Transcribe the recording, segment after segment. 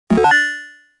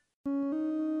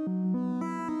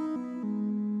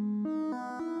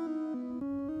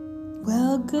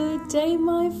Well, good day,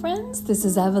 my friends. This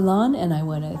is Avalon, and I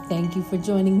want to thank you for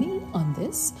joining me on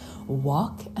this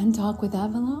Walk and Talk with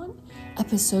Avalon,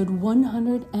 episode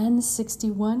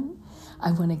 161.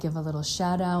 I want to give a little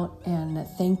shout out and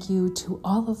thank you to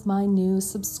all of my new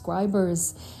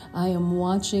subscribers. I am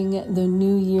watching the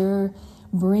new year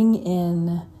bring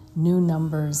in new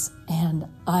numbers, and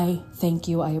I thank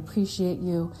you. I appreciate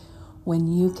you when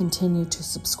you continue to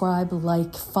subscribe,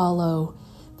 like, follow.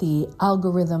 The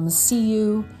algorithms see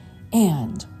you,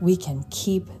 and we can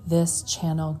keep this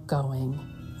channel going.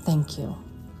 Thank you.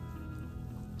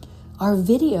 Our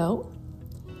video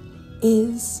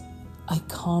is a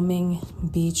calming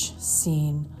beach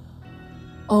scene.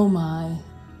 Oh my,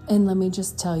 and let me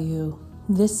just tell you,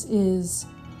 this is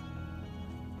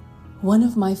one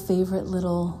of my favorite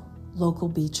little local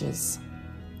beaches.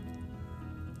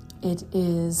 It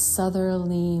is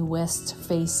southerly west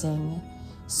facing,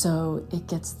 so it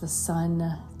gets the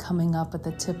sun coming up at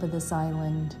the tip of this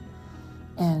island,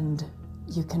 and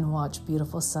you can watch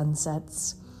beautiful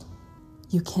sunsets.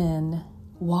 You can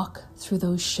walk through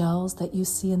those shells that you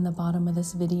see in the bottom of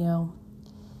this video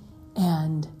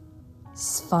and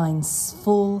find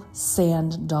full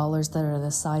sand dollars that are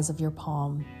the size of your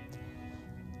palm.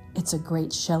 It's a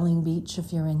great shelling beach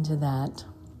if you're into that.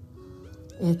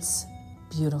 It's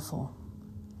beautiful.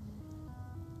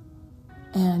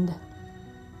 And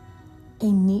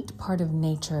a neat part of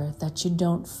nature that you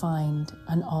don't find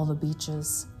on all the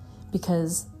beaches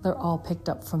because they're all picked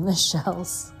up from the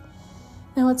shells.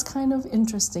 Now, it's kind of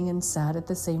interesting and sad at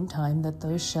the same time that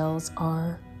those shells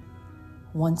are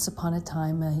once upon a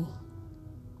time a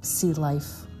sea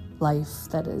life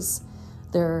that is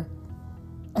their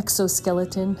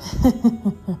exoskeleton,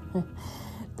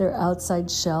 their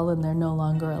outside shell, and they're no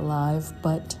longer alive.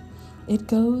 But it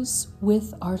goes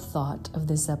with our thought of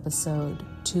this episode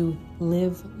to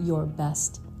live your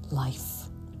best life.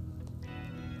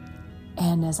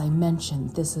 And as I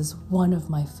mentioned, this is one of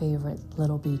my favorite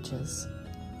little beaches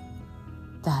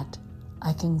that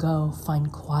I can go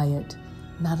find quiet,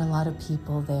 not a lot of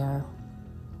people there.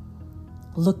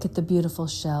 Look at the beautiful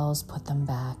shells, put them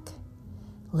back,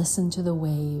 listen to the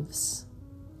waves.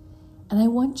 And I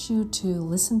want you to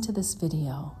listen to this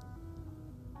video.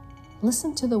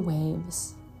 Listen to the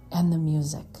waves and the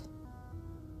music.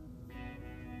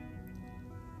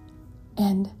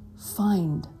 And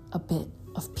find a bit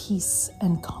of peace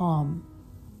and calm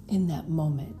in that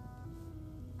moment.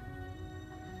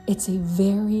 It's a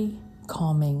very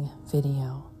calming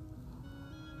video.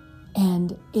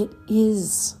 And it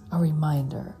is a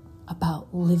reminder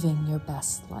about living your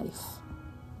best life.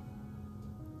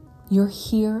 You're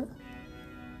here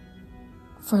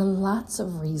for lots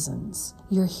of reasons.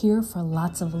 You're here for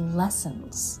lots of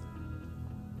lessons.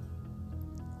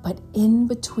 But in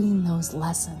between those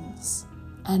lessons,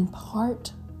 and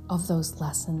part of those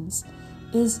lessons,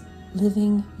 is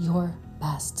living your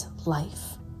best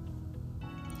life.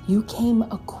 You came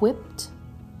equipped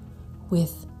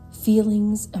with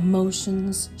feelings,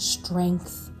 emotions,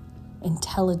 strength,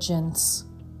 intelligence,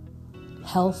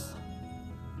 health.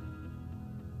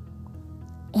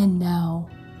 And now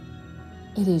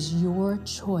it is your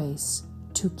choice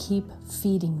to keep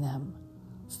feeding them,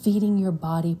 feeding your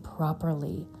body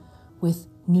properly with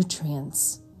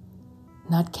nutrients,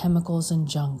 not chemicals and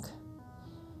junk,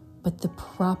 but the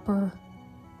proper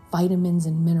vitamins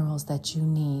and minerals that you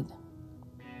need.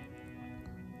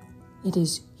 It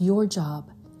is your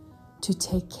job to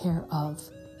take care of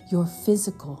your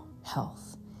physical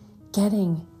health,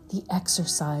 getting the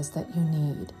exercise that you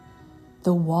need,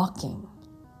 the walking,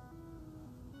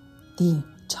 the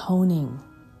toning,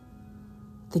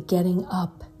 the getting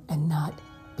up and not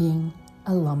being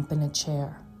a lump in a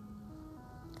chair.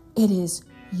 It is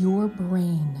your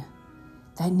brain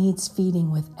that needs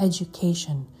feeding with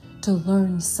education to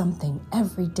learn something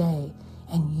every day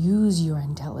and use your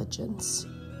intelligence.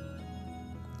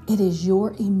 It is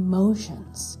your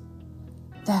emotions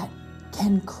that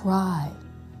can cry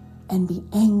and be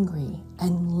angry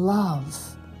and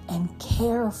love and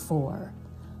care for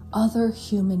other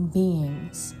human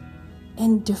beings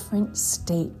in different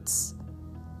states,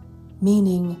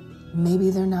 meaning maybe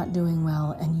they're not doing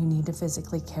well and you need to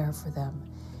physically care for them.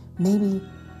 Maybe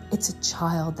it's a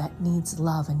child that needs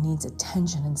love and needs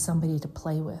attention and somebody to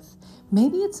play with.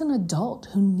 Maybe it's an adult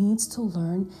who needs to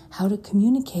learn how to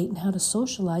communicate and how to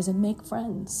socialize and make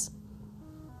friends.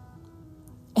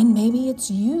 And maybe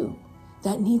it's you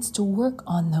that needs to work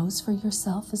on those for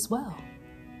yourself as well.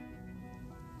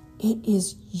 It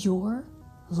is your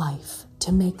life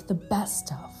to make the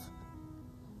best of.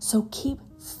 So keep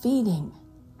feeding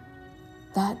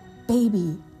that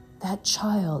baby, that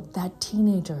child, that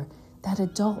teenager, that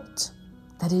adult,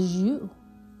 that is you.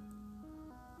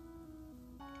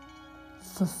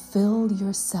 Fulfill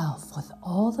yourself with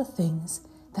all the things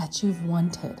that you've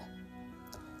wanted.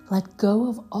 Let go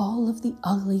of all of the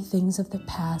ugly things of the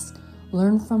past.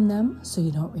 Learn from them so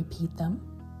you don't repeat them.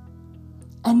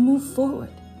 And move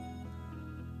forward.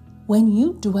 When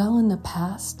you dwell in the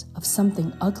past of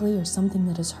something ugly or something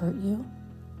that has hurt you,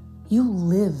 you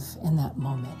live in that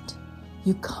moment.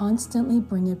 You constantly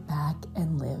bring it back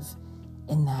and live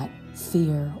in that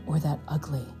fear or that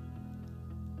ugly.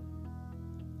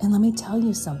 And let me tell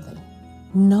you something.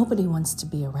 Nobody wants to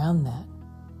be around that.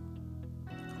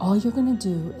 All you're going to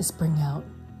do is bring out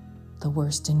the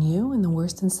worst in you and the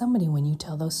worst in somebody when you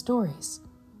tell those stories.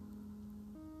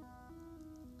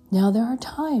 Now, there are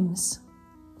times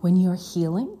when you're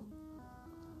healing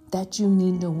that you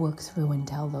need to work through and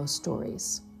tell those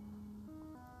stories.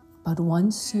 But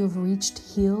once you've reached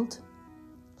healed,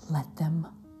 let them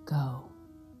go.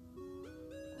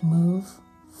 Move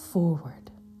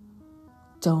forward.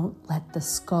 Don't let the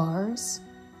scars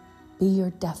be your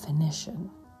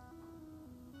definition.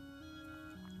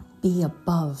 Be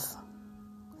above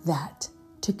that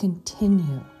to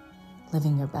continue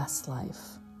living your best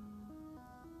life.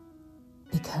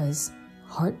 Because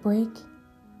heartbreak,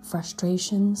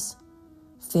 frustrations,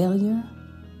 failure,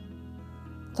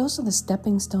 those are the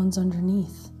stepping stones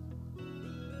underneath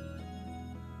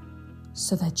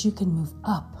so that you can move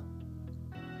up.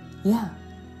 Yeah,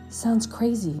 sounds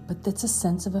crazy, but that's a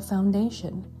sense of a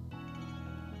foundation.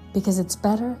 Because it's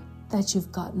better that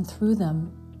you've gotten through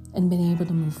them and been able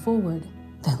to move forward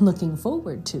than looking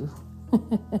forward to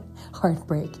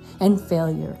heartbreak and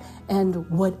failure and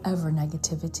whatever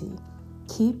negativity.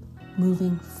 Keep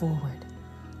moving forward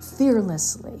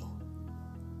fearlessly,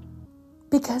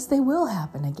 because they will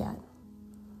happen again,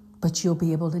 but you'll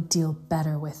be able to deal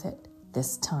better with it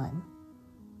this time.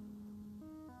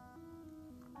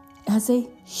 As a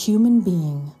human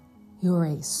being, you're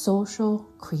a social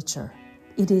creature.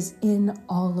 It is in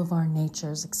all of our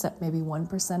natures, except maybe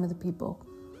 1% of the people.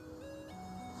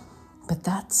 But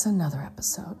that's another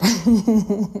episode.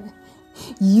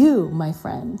 You, my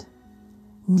friend,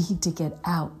 need to get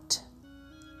out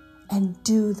and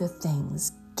do the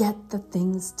things, get the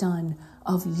things done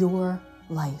of your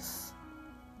life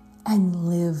and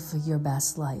live your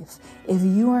best life. If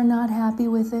you are not happy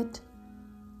with it,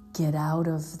 get out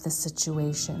of the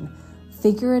situation.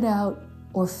 Figure it out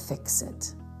or fix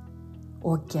it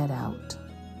or get out.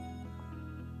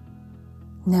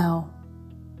 Now,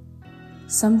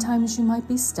 sometimes you might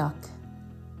be stuck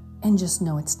and just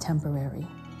know it's temporary.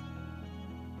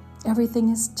 Everything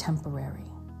is temporary.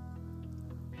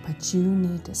 But you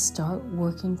need to start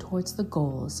working towards the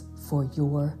goals for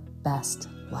your best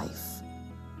life.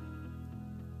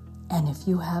 And if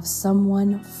you have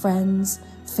someone, friends,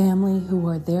 family who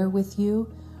are there with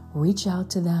you, reach out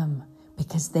to them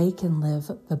because they can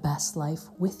live the best life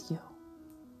with you.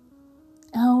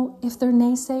 Now, if they're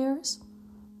naysayers,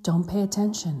 don't pay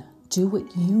attention. Do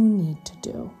what you need to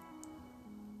do.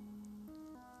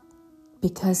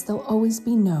 Because there'll always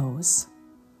be no's,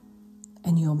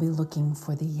 and you'll be looking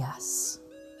for the yes.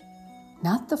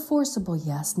 Not the forcible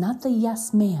yes, not the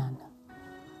yes man.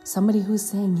 Somebody who's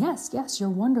saying, yes, yes, you're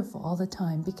wonderful all the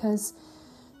time, because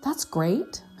that's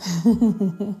great.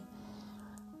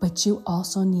 But you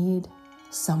also need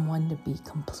someone to be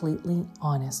completely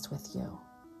honest with you,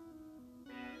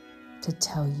 to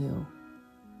tell you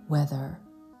whether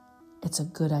it's a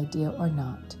good idea or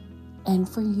not, and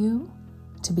for you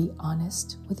to be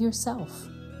honest with yourself.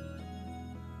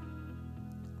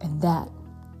 And that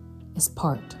is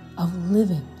part of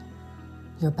living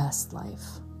your best life.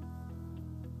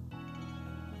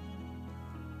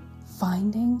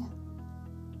 Finding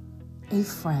a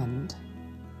friend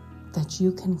that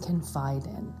you can confide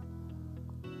in.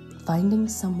 Finding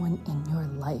someone in your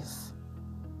life.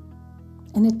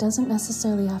 And it doesn't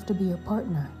necessarily have to be your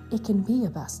partner. It can be a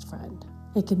best friend.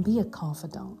 It can be a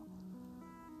confidant.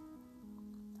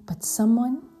 But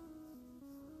someone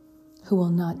who will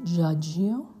not judge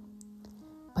you,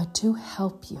 but to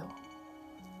help you,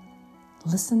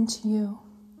 listen to you,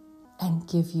 and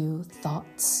give you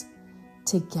thoughts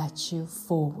to get you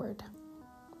forward.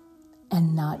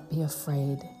 And not be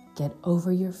afraid. Get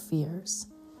over your fears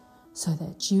so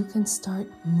that you can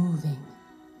start moving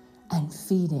and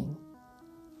feeding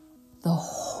the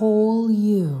whole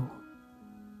you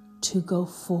to go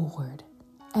forward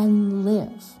and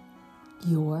live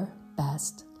your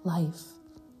best life.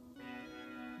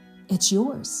 It's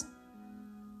yours.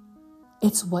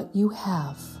 It's what you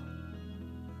have.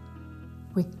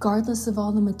 Regardless of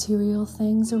all the material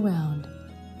things around,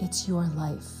 it's your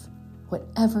life,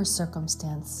 whatever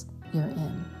circumstance you're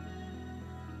in.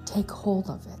 take hold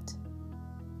of it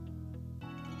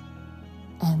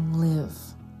and live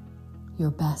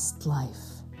your best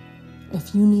life.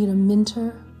 If you need a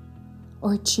mentor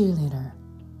or a cheerleader,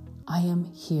 I am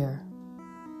here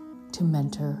to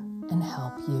mentor and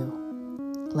help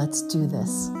you. Let's do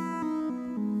this.